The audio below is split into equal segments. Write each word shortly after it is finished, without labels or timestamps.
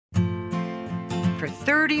for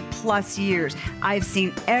 30 plus years. I've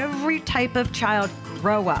seen every type of child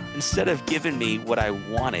grow up. Instead of giving me what I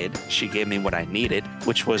wanted, she gave me what I needed,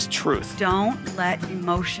 which was truth. Don't let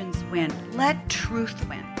emotions win. Let truth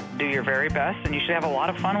win. Do your very best, and you should have a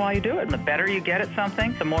lot of fun while you do it. And the better you get at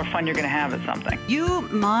something, the more fun you're going to have at something. You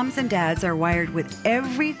moms and dads are wired with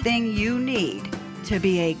everything you need to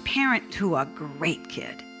be a parent to a great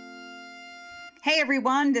kid. Hey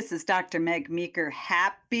everyone, this is Dr. Meg Meeker.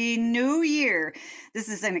 Happy New Year. This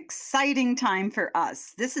is an exciting time for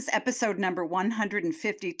us. This is episode number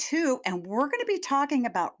 152, and we're going to be talking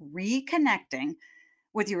about reconnecting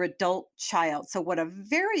with your adult child. So what a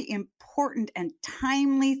very important and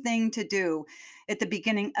timely thing to do at the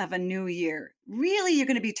beginning of a new year. Really, you're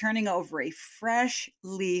going to be turning over a fresh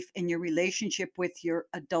leaf in your relationship with your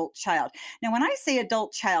adult child. Now, when I say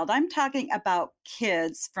adult child, I'm talking about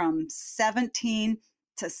kids from 17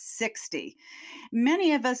 to 60.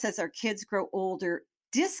 Many of us, as our kids grow older,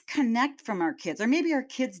 disconnect from our kids, or maybe our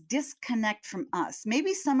kids disconnect from us.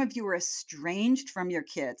 Maybe some of you are estranged from your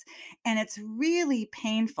kids, and it's really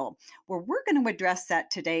painful. Well, we're going to address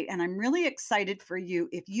that today, and I'm really excited for you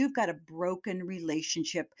if you've got a broken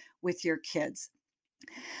relationship with your kids.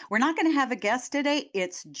 We're not going to have a guest today.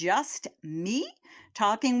 It's just me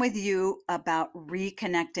talking with you about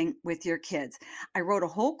reconnecting with your kids. I wrote a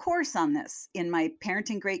whole course on this in my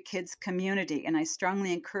Parenting Great Kids community, and I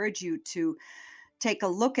strongly encourage you to take a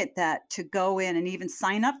look at that, to go in and even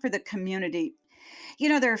sign up for the community. You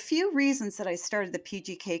know, there are a few reasons that I started the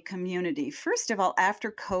PGK community. First of all,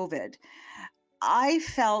 after COVID, I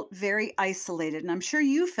felt very isolated, and I'm sure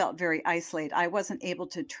you felt very isolated. I wasn't able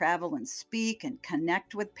to travel and speak and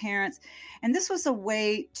connect with parents. And this was a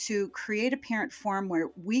way to create a parent forum where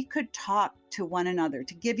we could talk to one another,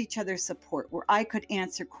 to give each other support, where I could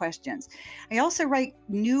answer questions. I also write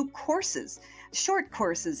new courses, short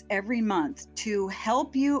courses every month to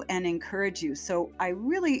help you and encourage you. So I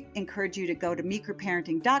really encourage you to go to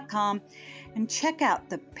meekerparenting.com and check out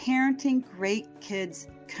the Parenting Great Kids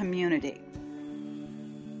community.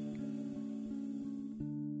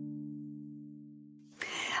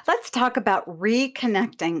 Let's talk about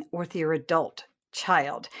reconnecting with your adult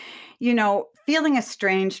child. You know, feeling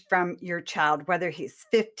estranged from your child, whether he's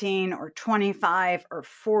 15 or 25 or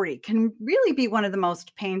 40, can really be one of the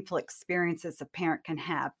most painful experiences a parent can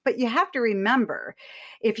have. But you have to remember,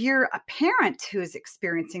 if you're a parent who is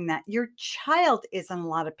experiencing that, your child is in a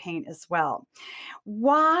lot of pain as well.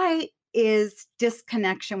 Why is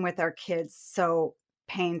disconnection with our kids so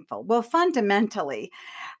painful? Well, fundamentally,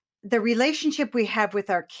 the relationship we have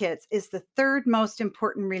with our kids is the third most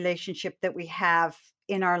important relationship that we have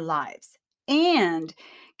in our lives. And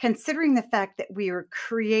considering the fact that we were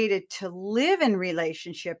created to live in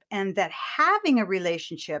relationship, and that having a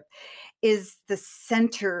relationship is the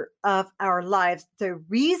center of our lives, the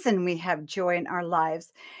reason we have joy in our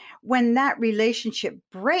lives, when that relationship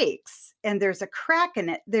breaks and there's a crack in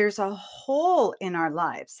it, there's a hole in our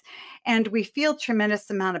lives. And we feel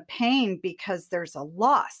tremendous amount of pain because there's a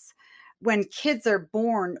loss. When kids are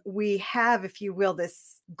born, we have, if you will,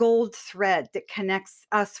 this gold thread that connects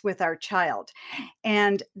us with our child.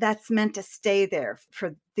 And that's meant to stay there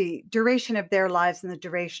for the duration of their lives and the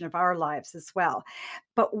duration of our lives as well.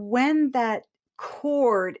 But when that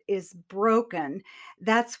cord is broken,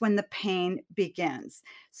 that's when the pain begins.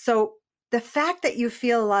 So the fact that you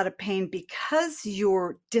feel a lot of pain because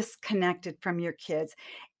you're disconnected from your kids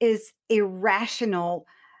is a rational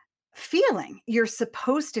feeling. You're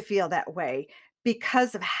supposed to feel that way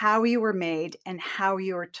because of how you were made and how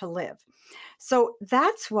you are to live. So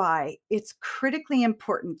that's why it's critically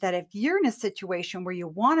important that if you're in a situation where you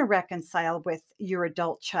want to reconcile with your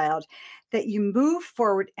adult child, that you move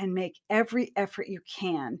forward and make every effort you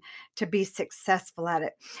can to be successful at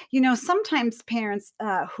it. You know, sometimes parents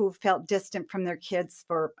who felt distant from their kids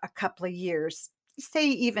for a couple of years, say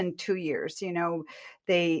even 2 years, you know,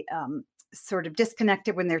 they sort of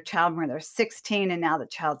disconnected when they're 16, and now the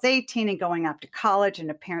child's 18 and going off to college, and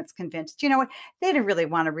the parent's convinced, you know what, they don't really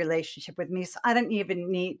want a relationship with me, so I don't even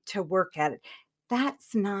need to work at it.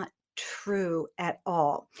 That's not true at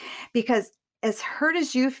all, because as hurt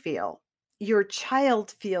as you feel, your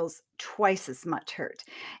child feels twice as much hurt.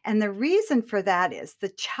 And the reason for that is the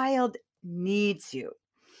child needs you.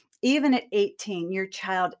 Even at 18, your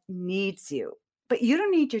child needs you. But you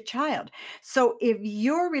don't need your child. So if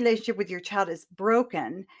your relationship with your child is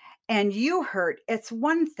broken and you hurt, it's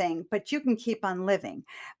one thing, but you can keep on living.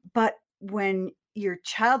 But when your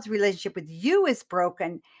child's relationship with you is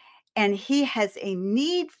broken, and he has a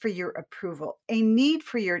need for your approval, a need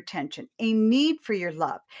for your attention, a need for your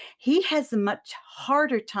love, he has a much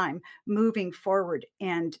harder time moving forward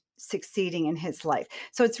and succeeding in his life.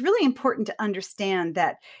 So it's really important to understand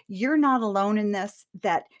that you're not alone in this,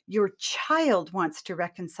 that your child wants to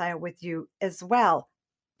reconcile with you as well,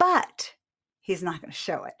 but he's not going to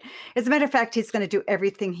show it. As a matter of fact, he's going to do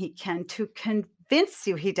everything he can to convince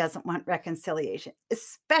you he doesn't want reconciliation,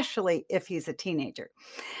 especially if he's a teenager.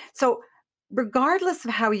 So, regardless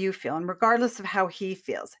of how you feel and regardless of how he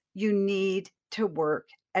feels, you need to work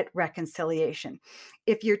at reconciliation.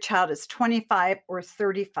 If your child is 25 or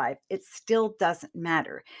 35, it still doesn't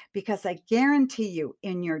matter, because I guarantee you,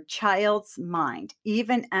 in your child's mind,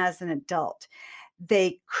 even as an adult,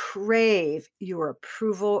 they crave your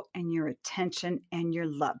approval and your attention and your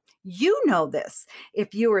love. You know this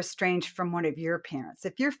if you were estranged from one of your parents.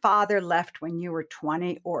 If your father left when you were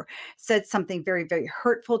 20, or said something very, very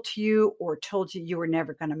hurtful to you, or told you were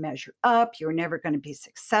never going to measure up, you were never going to be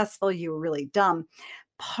successful, you were really dumb,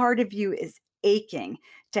 part of you is aching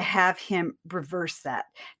to have him reverse that,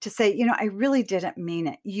 to say, I really didn't mean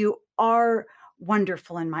it. You are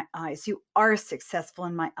wonderful in my eyes. You are successful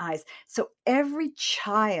in my eyes. So every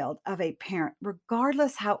child of a parent,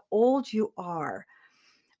 regardless how old you are,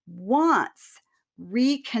 wants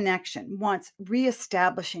reconnection, wants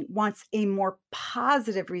reestablishing, wants a more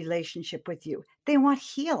positive relationship with you. They want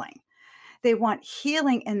healing. They want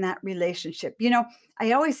healing in that relationship.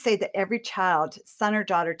 I always say that every child, son or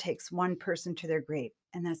daughter, takes one person to their grave,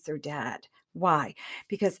 and that's their dad. Why?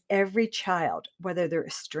 Because every child, whether they're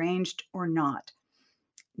estranged or not,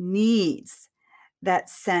 needs that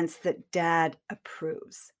sense that dad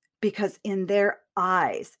approves, because in their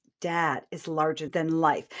eyes, dad is larger than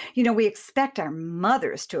life. We expect our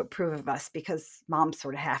mothers to approve of us because moms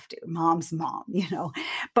sort of have to. Mom's mom,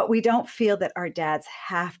 but we don't feel that our dads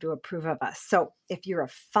have to approve of us. So if you're a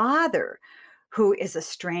father who is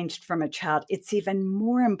estranged from a child, it's even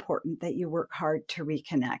more important that you work hard to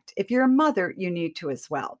reconnect. If you're a mother, you need to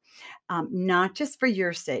as well, not just for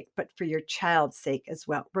your sake, but for your child's sake as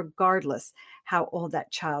well, regardless how old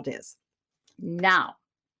that child is. Now,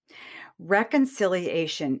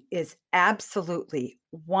 reconciliation is absolutely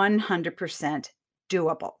 100%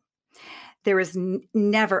 doable. There is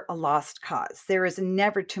never a lost cause. There is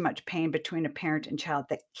never too much pain between a parent and child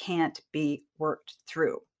that can't be worked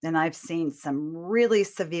through. And I've seen some really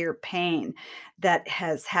severe pain that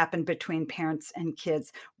has happened between parents and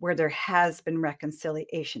kids where there has been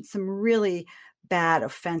reconciliation, some really bad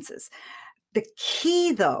offenses. The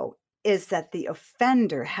key, though, is that the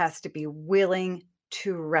offender has to be willing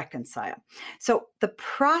to reconcile. So the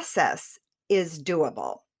process is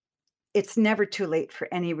doable. It's never too late for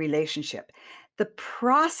any relationship. The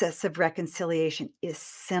process of reconciliation is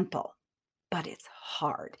simple, but it's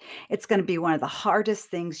hard. It's going to be one of the hardest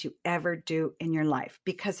things you ever do in your life,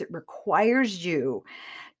 because it requires you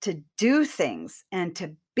to do things and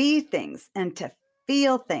to be things and to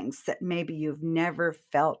feel things that maybe you've never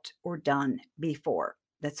felt or done before.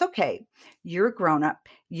 That's okay. You're a grown-up.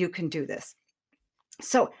 You can do this.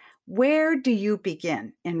 So where do you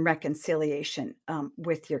begin in reconciliation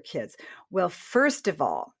with your kids? Well, first of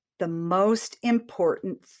all, the most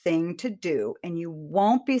important thing to do, and you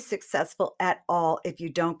won't be successful at all if you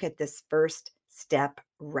don't get this first step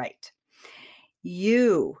right.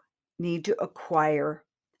 You need to acquire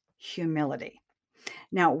humility.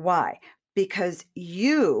 Now, why? Because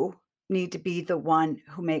you need to be the one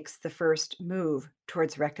who makes the first move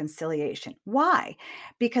towards reconciliation. Why?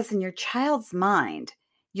 Because in your child's mind,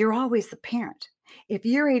 you're always the parent. If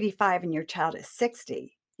you're 85 and your child is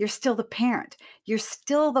 60, you're still the parent. You're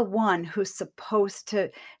still the one who's supposed to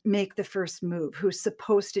make the first move, who's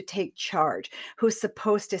supposed to take charge, who's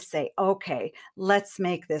supposed to say, okay, let's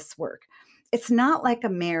make this work. It's not like a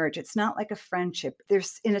marriage. It's not like a friendship.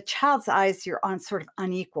 In a child's eyes, you're on sort of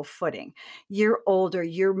unequal footing. You're older,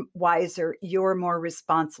 you're wiser, you're more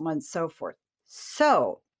responsible, and so forth.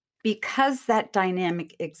 So because that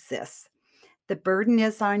dynamic exists, the burden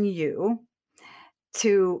is on you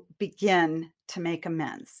to begin to make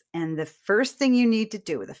amends. And the first thing you need to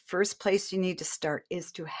do, the first place you need to start,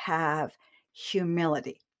 is to have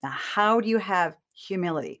humility. Now, how do you have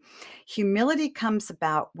humility? Humility comes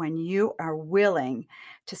about when you are willing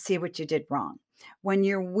to see what you did wrong, when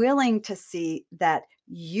you're willing to see that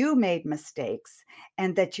you made mistakes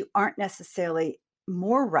and that you aren't necessarily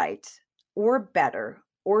more right or better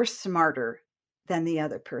or smarter than the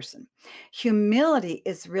other person. Humility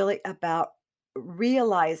is really about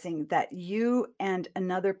realizing that you and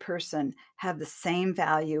another person have the same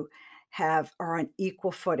value, are on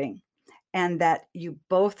equal footing, and that you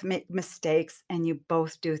both make mistakes and you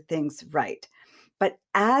both do things right. But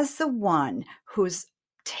as the one who's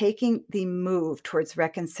taking the move towards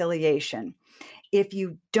reconciliation, if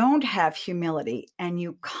you don't have humility and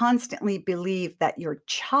you constantly believe that your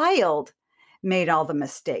child made all the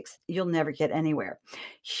mistakes, you'll never get anywhere.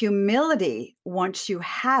 Humility, once you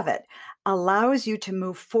have it, allows you to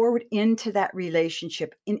move forward into that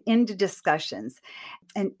relationship, into discussions,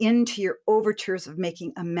 and into your overtures of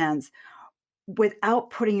making amends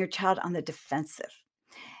without putting your child on the defensive.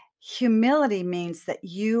 Humility means that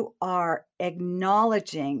you are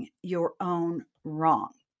acknowledging your own wrong.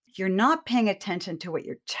 You're not paying attention to what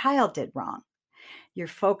your child did wrong. You're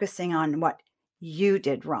focusing on what you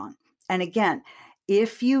did wrong. And again,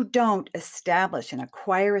 if you don't establish and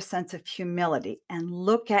acquire a sense of humility and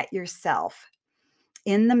look at yourself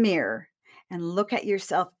in the mirror and look at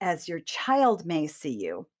yourself as your child may see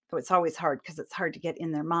you, so it's always hard because it's hard to get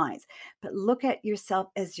in their minds, but look at yourself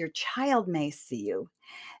as your child may see you,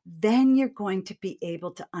 then you're going to be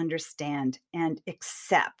able to understand and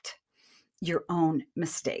accept your own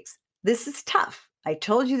mistakes. This is tough. I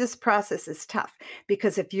told you this process is tough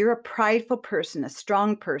because if you're a prideful person, a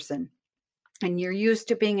strong person, and you're used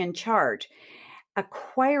to being in charge,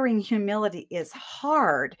 acquiring humility is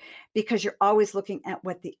hard because you're always looking at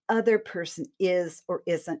what the other person is or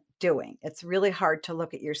isn't doing. It's really hard to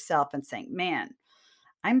look at yourself and saying, man,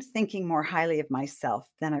 I'm thinking more highly of myself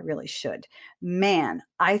than I really should. Man,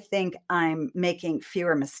 I think I'm making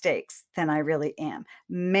fewer mistakes than I really am.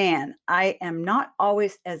 Man, I am not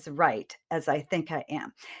always as right as I think I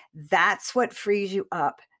am. That's what frees you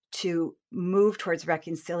up to move towards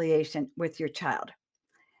reconciliation with your child.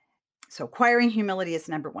 So acquiring humility is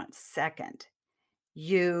number one. Second,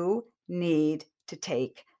 you need to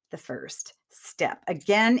take the first step.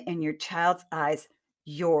 Again, in your child's eyes,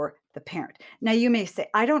 you're the parent. Now you may say,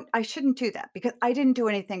 I shouldn't do that because I didn't do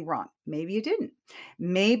anything wrong. Maybe you didn't.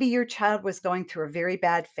 Maybe your child was going through a very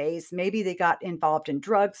bad phase. Maybe they got involved in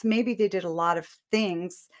drugs. Maybe they did a lot of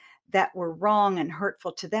things that were wrong and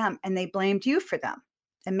hurtful to them, and they blamed you for them.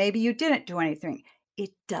 And maybe you didn't do anything.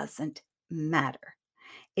 It doesn't matter.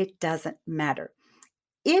 It doesn't matter.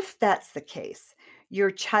 If that's the case,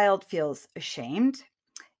 your child feels ashamed,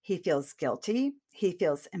 he feels guilty, he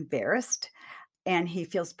feels embarrassed, and he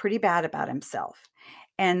feels pretty bad about himself.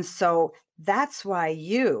 And so that's why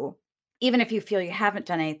you, even if you feel you haven't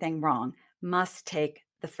done anything wrong, must take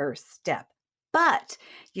the first step. But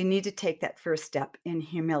you need to take that first step in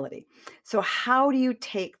humility. So how do you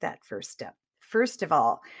take that first step? First of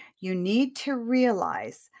all, you need to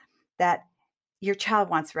realize that your child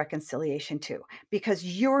wants reconciliation too, because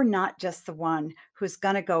you're not just the one who's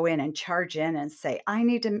going to go in and charge in and say, I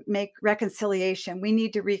need to make reconciliation. We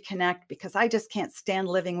need to reconnect because I just can't stand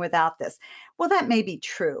living without this. Well, that may be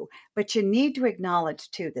true, but you need to acknowledge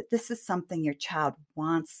too that this is something your child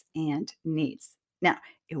wants and needs. Now,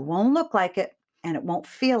 it won't look like it and it won't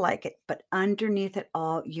feel like it, but underneath it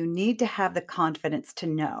all, you need to have the confidence to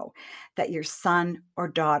know that your son or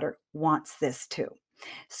daughter wants this too.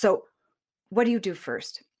 So what do you do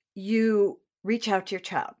first? You reach out to your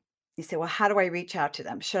child. You say, well, how do I reach out to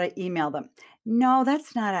them? Should I email them? No,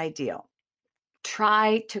 that's not ideal.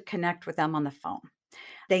 Try to connect with them on the phone.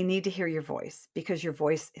 They need to hear your voice because your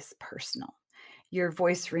voice is personal. Your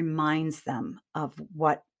voice reminds them of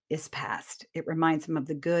what is past. It reminds them of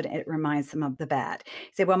the good. It reminds them of the bad. You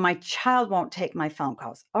say, well, my child won't take my phone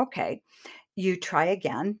calls. Okay. You try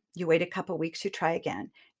again. You wait a couple weeks. You try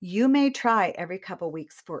again. You may try every couple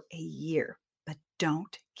weeks for a year, but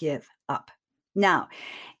don't give up. Now,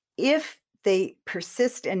 if they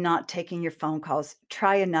persist in not taking your phone calls,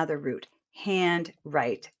 try another route.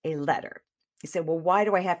 Handwrite a letter. You say, well, why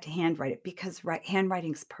do I have to handwrite it? Because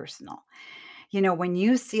handwriting's personal. You know, when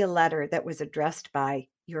you see a letter that was addressed by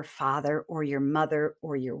your father or your mother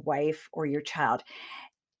or your wife or your child,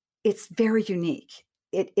 it's very unique.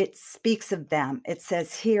 It speaks of them. It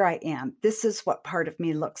says, here I am. This is what part of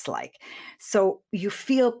me looks like. So you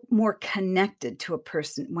feel more connected to a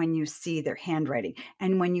person when you see their handwriting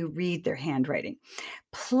and when you read their handwriting.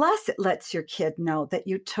 Plus, it lets your kid know that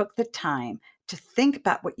you took the time to think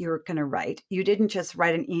about what you were going to write. You didn't just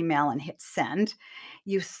write an email and hit send.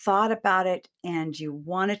 You thought about it and you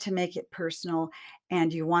wanted to make it personal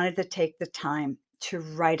and you wanted to take the time to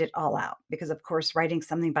write it all out because, of course, writing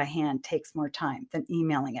something by hand takes more time than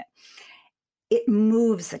emailing it. It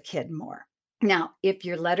moves a kid more. Now, if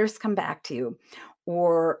your letters come back to you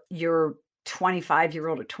or your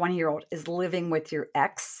 25-year-old or 20-year-old is living with your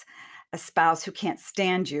ex, a spouse who can't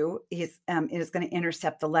stand you, is going to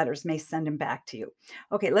intercept the letters, may send them back to you.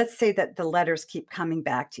 Okay, let's say that the letters keep coming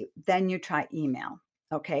back to you. Then you try email.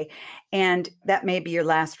 Okay. And that may be your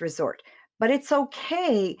last resort. But it's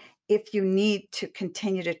okay if you need to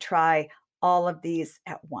continue to try all of these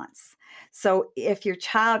at once. So if you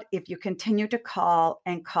continue to call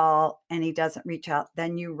and he doesn't reach out,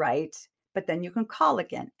 then you write, but then you can call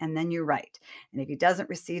again and then you write. And if he doesn't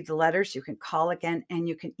receive the letters, you can call again and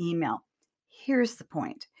you can email. Here's the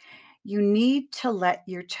point. You need to let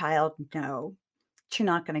your child know that you're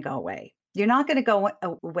not going to go away. You're not going to go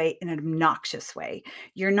away in an obnoxious way.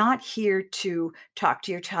 You're not here to talk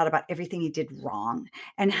to your child about everything he did wrong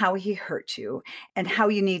and how he hurt you and how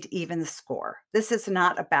you need to even the score. This is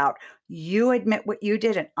not about you admit what you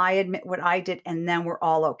did and I admit what I did and then we're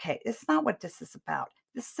all okay. It's not what this is about.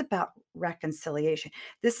 This is about reconciliation.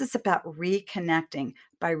 This is about reconnecting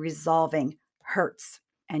by resolving hurts.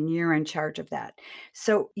 And you're in charge of that.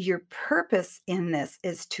 So your purpose in this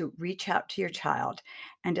is to reach out to your child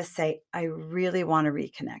and to say, I really want to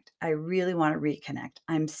reconnect. I really want to reconnect.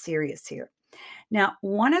 I'm serious here. Now,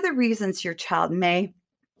 one of the reasons your child may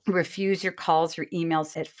refuse your calls or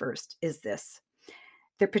emails at first is this.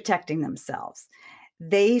 They're protecting themselves.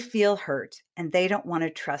 They feel hurt and they don't want to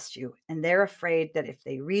trust you. And they're afraid that if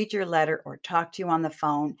they read your letter or talk to you on the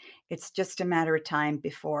phone, it's just a matter of time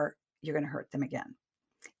before you're going to hurt them again.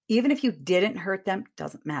 Even if you didn't hurt them,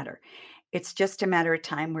 doesn't matter. It's just a matter of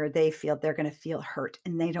time where they feel they're going to feel hurt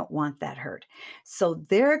and they don't want that hurt. So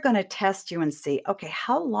they're going to test you and see, okay,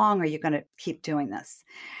 how long are you going to keep doing this?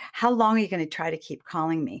 How long are you going to try to keep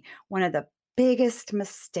calling me? One of the biggest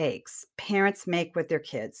mistakes parents make with their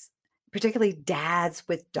kids, particularly dads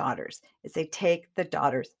with daughters, is they take the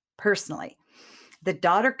daughters personally. The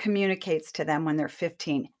daughter communicates to them when they're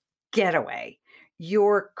 15, get away.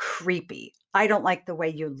 You're creepy. I don't like the way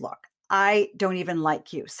you look. I don't even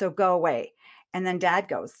like you. So go away. And then dad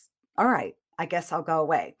goes, all right, I guess I'll go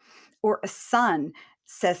away. Or a son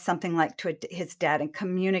says something like to his dad and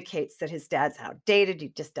communicates that his dad's outdated. He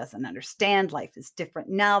just doesn't understand. Life is different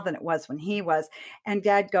now than it was when he was. And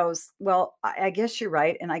dad goes, well, I guess you're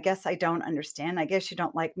right. And I guess I don't understand. I guess you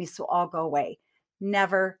don't like me. So I'll go away.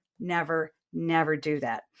 Never, never, never do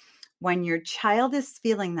that. When your child is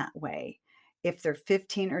feeling that way, if they're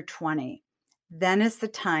 15 or 20, then is the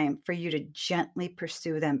time for you to gently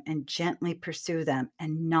pursue them and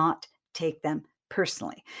not take them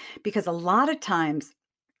personally. Because a lot of times,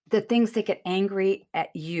 the things they get angry at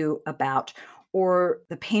you about or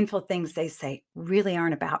the painful things they say really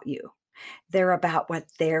aren't about you. They're about what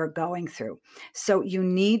they're going through. So you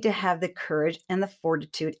need to have the courage and the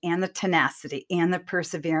fortitude and the tenacity and the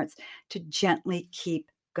perseverance to gently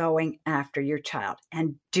keep going after your child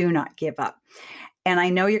and do not give up. And I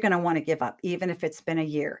know you're going to want to give up, even if it's been a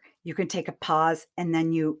year. You can take a pause and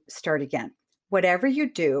then you start again. Whatever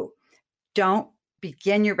you do, don't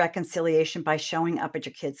begin your reconciliation by showing up at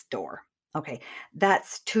your kid's door. Okay,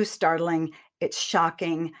 that's too startling. It's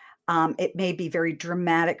shocking. It may be very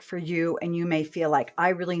dramatic for you, and you may feel like, I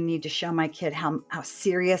really need to show my kid how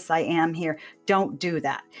serious I am here. Don't do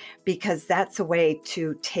that, because that's a way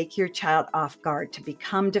to take your child off guard, to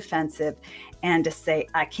become defensive, and to say,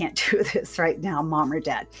 I can't do this right now, mom or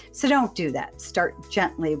dad. So don't do that. Start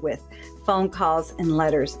gently with phone calls and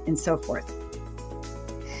letters and so forth.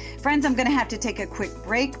 Friends, I'm going to have to take a quick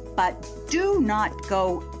break, but do not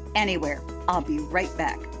go anywhere. I'll be right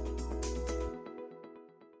back.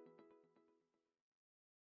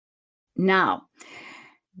 Now,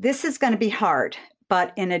 this is going to be hard,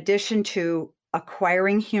 but in addition to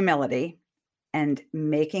acquiring humility and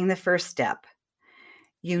making the first step,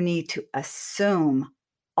 you need to assume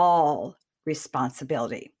all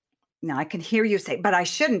responsibility. Now, I can hear you say, but I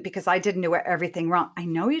shouldn't because I didn't do everything wrong. I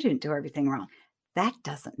know you didn't do everything wrong. That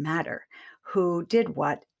doesn't matter. Who did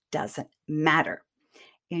what doesn't matter.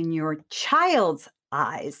 In your child's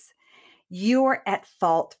eyes, you're at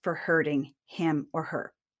fault for hurting him or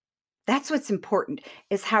her. That's what's important,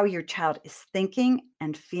 is how your child is thinking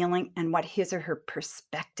and feeling and what his or her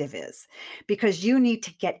perspective is, because you need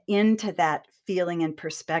to get into that feeling and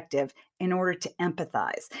perspective in order to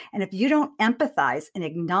empathize. And if you don't empathize and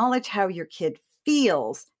acknowledge how your kid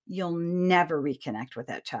feels, you'll never reconnect with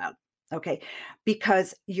that child. Okay,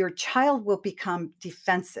 because your child will become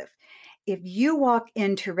defensive. If you walk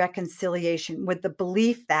into reconciliation with the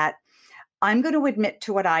belief that I'm going to admit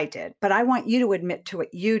to what I did, but I want you to admit to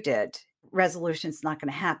what you did, resolution's not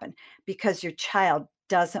going to happen, because your child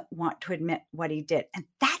doesn't want to admit what he did. And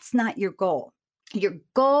that's not your goal. Your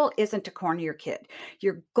goal isn't to corner your kid.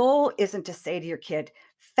 Your goal isn't to say to your kid,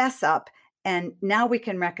 fess up, and now we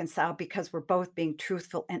can reconcile because we're both being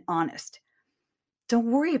truthful and honest. Don't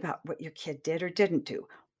worry about what your kid did or didn't do.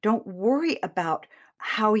 Don't worry about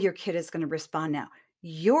how your kid is going to respond now.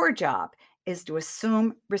 Your job is to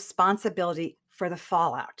assume responsibility for the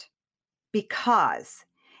fallout. Because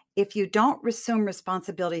if you don't assume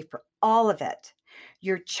responsibility for all of it,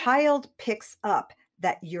 your child picks up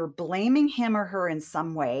that you're blaming him or her in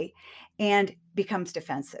some way and becomes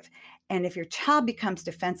defensive. And if your child becomes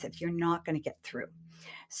defensive, you're not going to get through.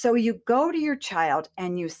 So you go to your child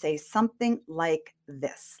and you say something like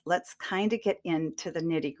this. Let's kind of get into the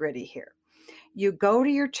nitty gritty here. You go to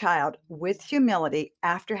your child with humility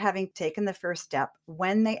after having taken the first step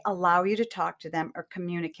when they allow you to talk to them or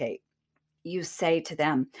communicate. You say to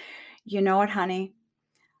them, you know what, honey,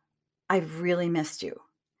 I've really missed you.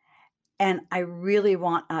 And I really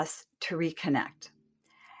want us to reconnect.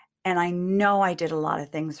 And I know I did a lot of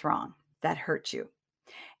things wrong that hurt you.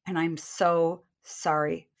 And I'm so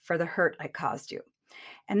sorry for the hurt I caused you.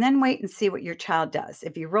 And then wait and see what your child does.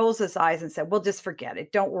 If he rolls his eyes and said, well, just forget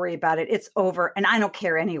it. Don't worry about it. It's over. And I don't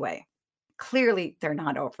care anyway. Clearly, they're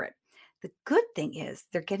not over it. The good thing is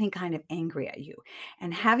they're getting kind of angry at you.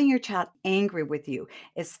 And having your child angry with you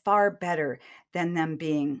is far better than them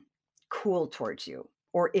being cool towards you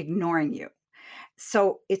or ignoring you.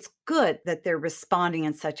 So it's good that they're responding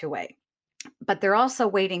in such a way. But they're also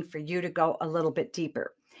waiting for you to go a little bit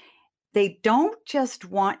deeper. They don't just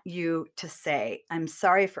want you to say, I'm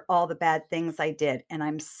sorry for all the bad things I did, and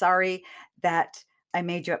I'm sorry that I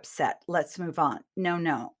made you upset. Let's move on.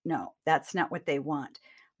 No, that's not what they want.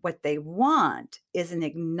 What they want is an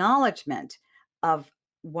acknowledgement of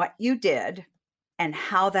what you did and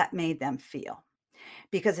how that made them feel.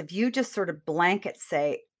 Because if you just sort of blanket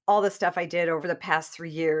say, all the stuff I did over the past 3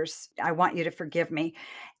 years, I want you to forgive me,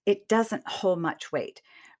 it doesn't hold much weight.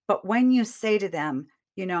 But when you say to them,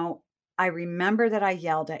 you know, I remember that I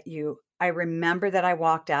yelled at you. I remember that I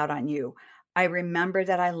walked out on you. I remember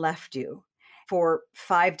that I left you for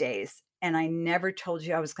 5 days and I never told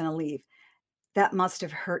you I was going to leave. That must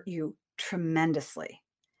have hurt you tremendously.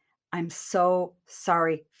 I'm so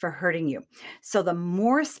sorry for hurting you. So the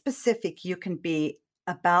more specific you can be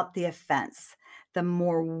about the offense, the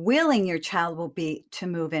more willing your child will be to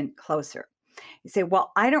move in closer. You say,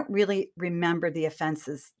 well, I don't really remember the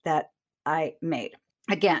offenses that I made.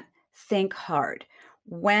 Again, think hard.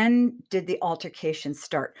 When did the altercation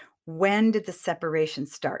start? When did the separation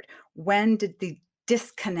start? When did the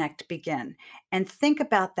disconnect begin? And think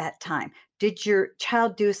about that time. Did your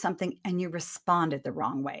child do something and you responded the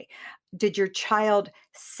wrong way? Did your child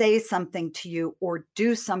say something to you or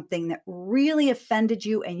do something that really offended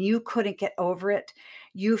you and you couldn't get over it?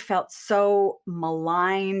 You felt so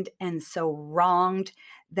maligned and so wronged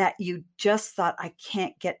that you just thought, I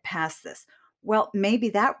can't get past this. Well, maybe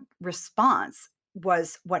that response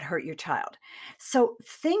was what hurt your child. So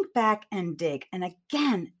think back and dig. And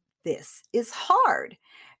again, this is hard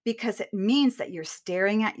because it means that you're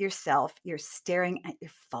staring at yourself, you're staring at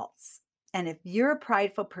your faults. And if you're a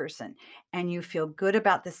prideful person and you feel good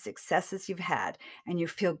about the successes you've had and you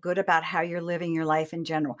feel good about how you're living your life in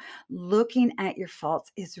general, looking at your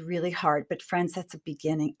faults is really hard. But friends, that's a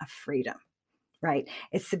beginning of freedom, right?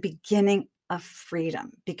 It's the beginning of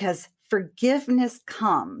freedom because forgiveness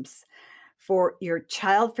comes for your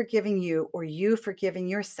child forgiving you or you forgiving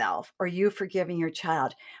yourself or you forgiving your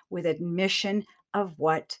child with admission of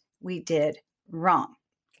what we did wrong.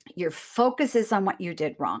 Your focus is on what you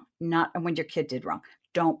did wrong, not on what your kid did wrong.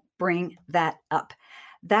 Don't bring that up.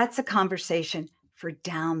 That's a conversation for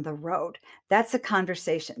down the road. That's a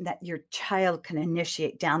conversation that your child can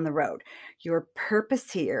initiate down the road. Your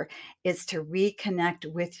purpose here is to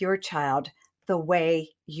reconnect with your child the way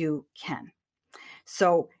you can.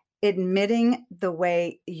 So admitting the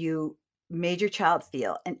way you made your child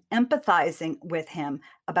feel and empathizing with him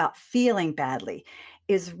about feeling badly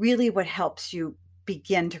is really what helps you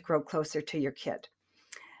begin to grow closer to your kid.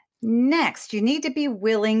 Next, you need to be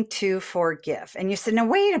willing to forgive. And you said, now,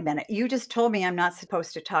 wait a minute. You just told me I'm not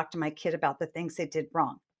supposed to talk to my kid about the things they did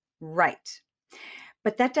wrong. Right.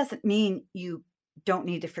 But that doesn't mean you don't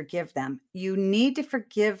need to forgive them. You need to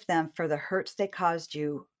forgive them for the hurts they caused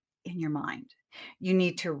you in your mind. You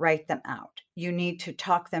need to write them out. You need to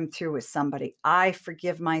talk them through with somebody. I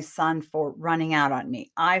forgive my son for running out on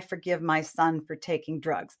me. I forgive my son for taking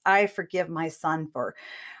drugs. I forgive my son for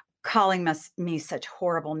calling me such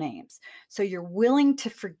horrible names. So you're willing to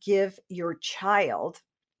forgive your child,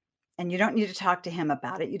 and you don't need to talk to him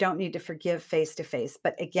about it. You don't need to forgive face to face,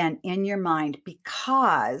 but again, in your mind,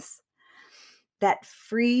 because that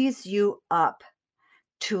frees you up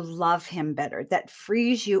to love him better. That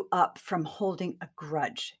frees you up from holding a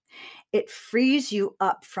grudge. It frees you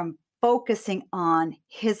up from focusing on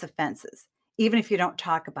his offenses, even if you don't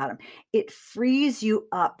talk about them. It frees you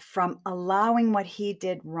up from allowing what he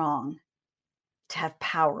did wrong to have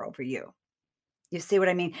power over you. You see what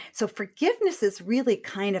I mean? So forgiveness is really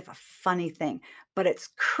kind of a funny thing, but it's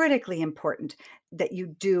critically important that you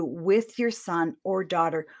do with your son or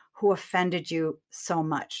daughter who offended you so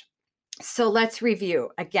much. So let's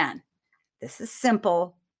review again. This is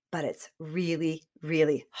simple, but it's really,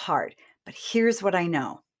 really hard. But here's what I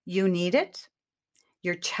know. You need it.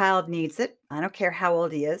 Your child needs it. I don't care how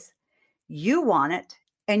old he is. You want it,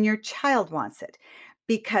 and your child wants it.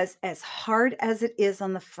 Because as hard as it is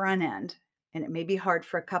on the front end, and it may be hard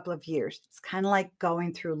for a couple of years, it's kind of like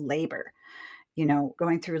going through labor,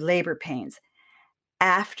 going through labor pains.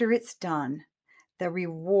 After it's done, the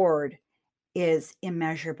reward is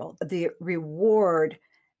immeasurable. The reward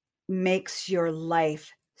makes your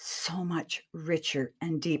life so much richer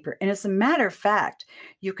and deeper. And as a matter of fact,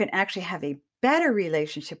 you can actually have a better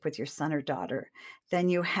relationship with your son or daughter than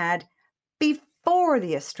you had before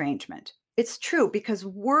the estrangement. It's true, because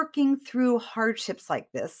working through hardships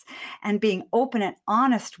like this and being open and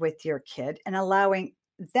honest with your kid and allowing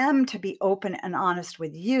them to be open and honest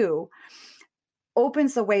with you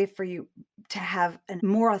opens the way for you to have a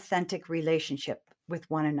more authentic relationship with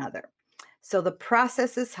one another. So the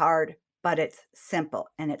process is hard, but it's simple.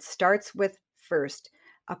 And it starts with first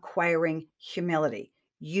acquiring humility.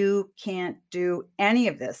 You can't do any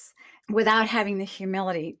of this without having the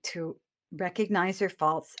humility to recognize your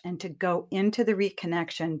faults and to go into the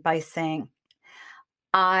reconnection by saying,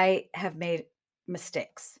 I have made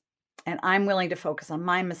mistakes and I'm willing to focus on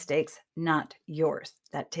my mistakes, not yours.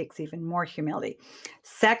 That takes even more humility.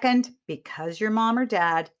 Second, because you're mom or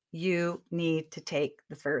dad, you need to take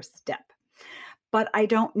the first step. But I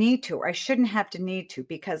don't need to, or I shouldn't have to need to,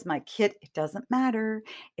 because my kid, it doesn't matter.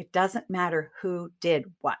 It doesn't matter who did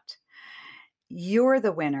what. You're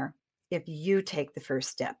the winner if you take the first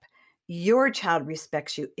step. Your child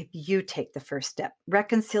respects you if you take the first step.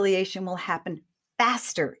 Reconciliation will happen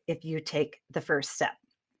faster if you take the first step.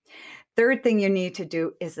 Third thing you need to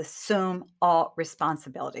do is assume all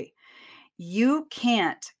responsibility. You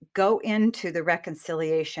can't go into the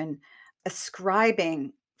reconciliation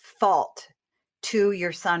ascribing fault to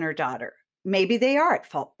your son or daughter. Maybe they are at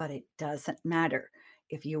fault, but it doesn't matter.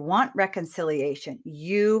 If you want reconciliation,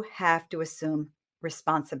 you have to assume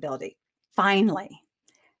responsibility. Finally,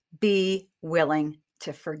 be willing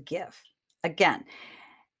to forgive. Again,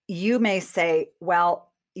 you may say, well,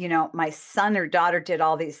 my son or daughter did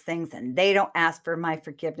all these things and they don't ask for my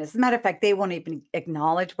forgiveness. As a matter of fact, they won't even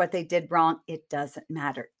acknowledge what they did wrong. It doesn't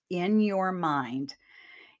matter. In your mind,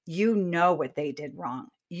 you know what they did wrong.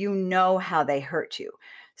 You know how they hurt you.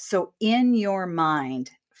 So in your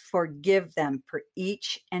mind, forgive them for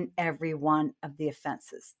each and every one of the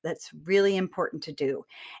offenses. That's really important to do.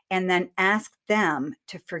 And then ask them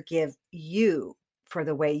to forgive you for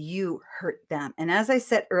the way you hurt them. And as I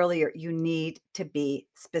said earlier, you need to be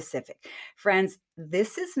specific. Friends,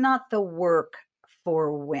 this is not the work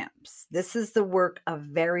for wimps. This is the work of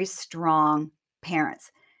very strong parents.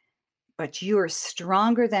 But you are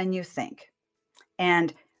stronger than you think.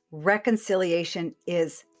 And reconciliation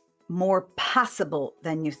is more possible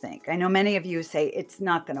than you think. I know many of you say it's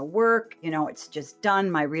not going to work. It's just done.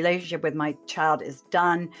 My relationship with my child is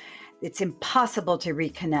done. It's impossible to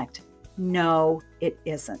reconnect. No, it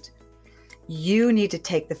isn't. You need to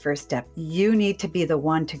take the first step. You need to be the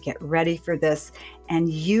one to get ready for this. And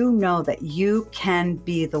you know that you can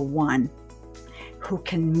be the one who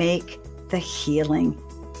can make the healing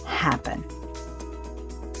happen.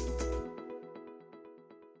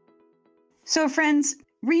 So friends,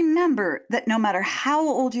 remember that no matter how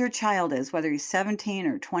old your child is, whether he's 17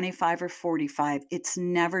 or 25 or 45, it's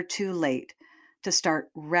never too late to start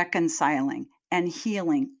reconciling and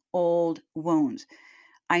healing old wounds.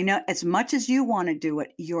 I know as much as you want to do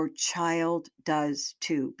it, your child does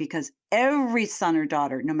too, because every son or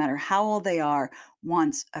daughter, no matter how old they are,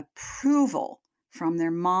 wants approval from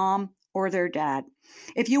their mom or their dad.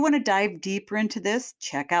 If you want to dive deeper into this,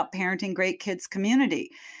 check out Parenting Great Kids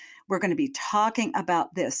Community. We're going to be talking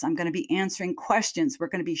about this. I'm going to be answering questions. We're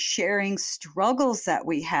going to be sharing struggles that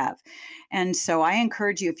we have. And so I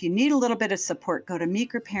encourage you, if you need a little bit of support, go to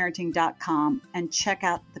meekerparenting.com and check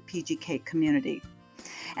out the PGK community.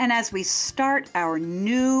 And as we start our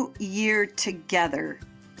new year together,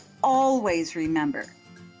 always remember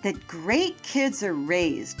that great kids are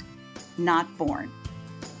raised, not born.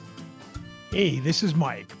 Hey, this is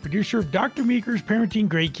Mike, producer of Dr. Meeker's Parenting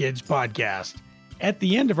Great Kids podcast. At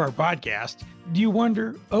the end of our podcast, do you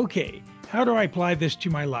wonder, okay, how do I apply this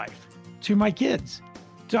to my life, to my kids?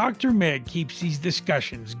 Dr. Meg keeps these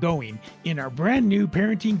discussions going in our brand new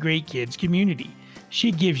Parenting Great Kids community.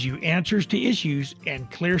 She gives you answers to issues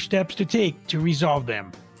and clear steps to take to resolve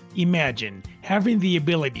them. Imagine having the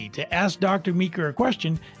ability to ask Dr. Meeker a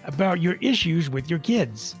question about your issues with your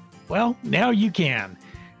kids. Well, now you can.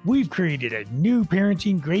 We've created a new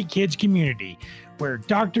Parenting Great Kids community where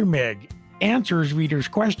Dr. Meg answers readers'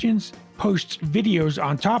 questions, posts videos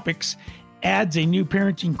on topics, adds a new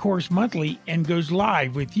parenting course monthly, and goes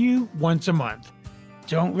live with you once a month.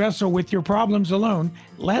 Don't wrestle with your problems alone.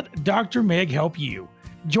 Let Dr. Meg help you.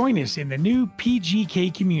 Join us in the new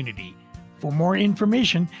PGK community. For more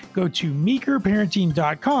information, go to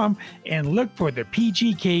meekerparenting.com and look for the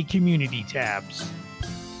PGK community tabs.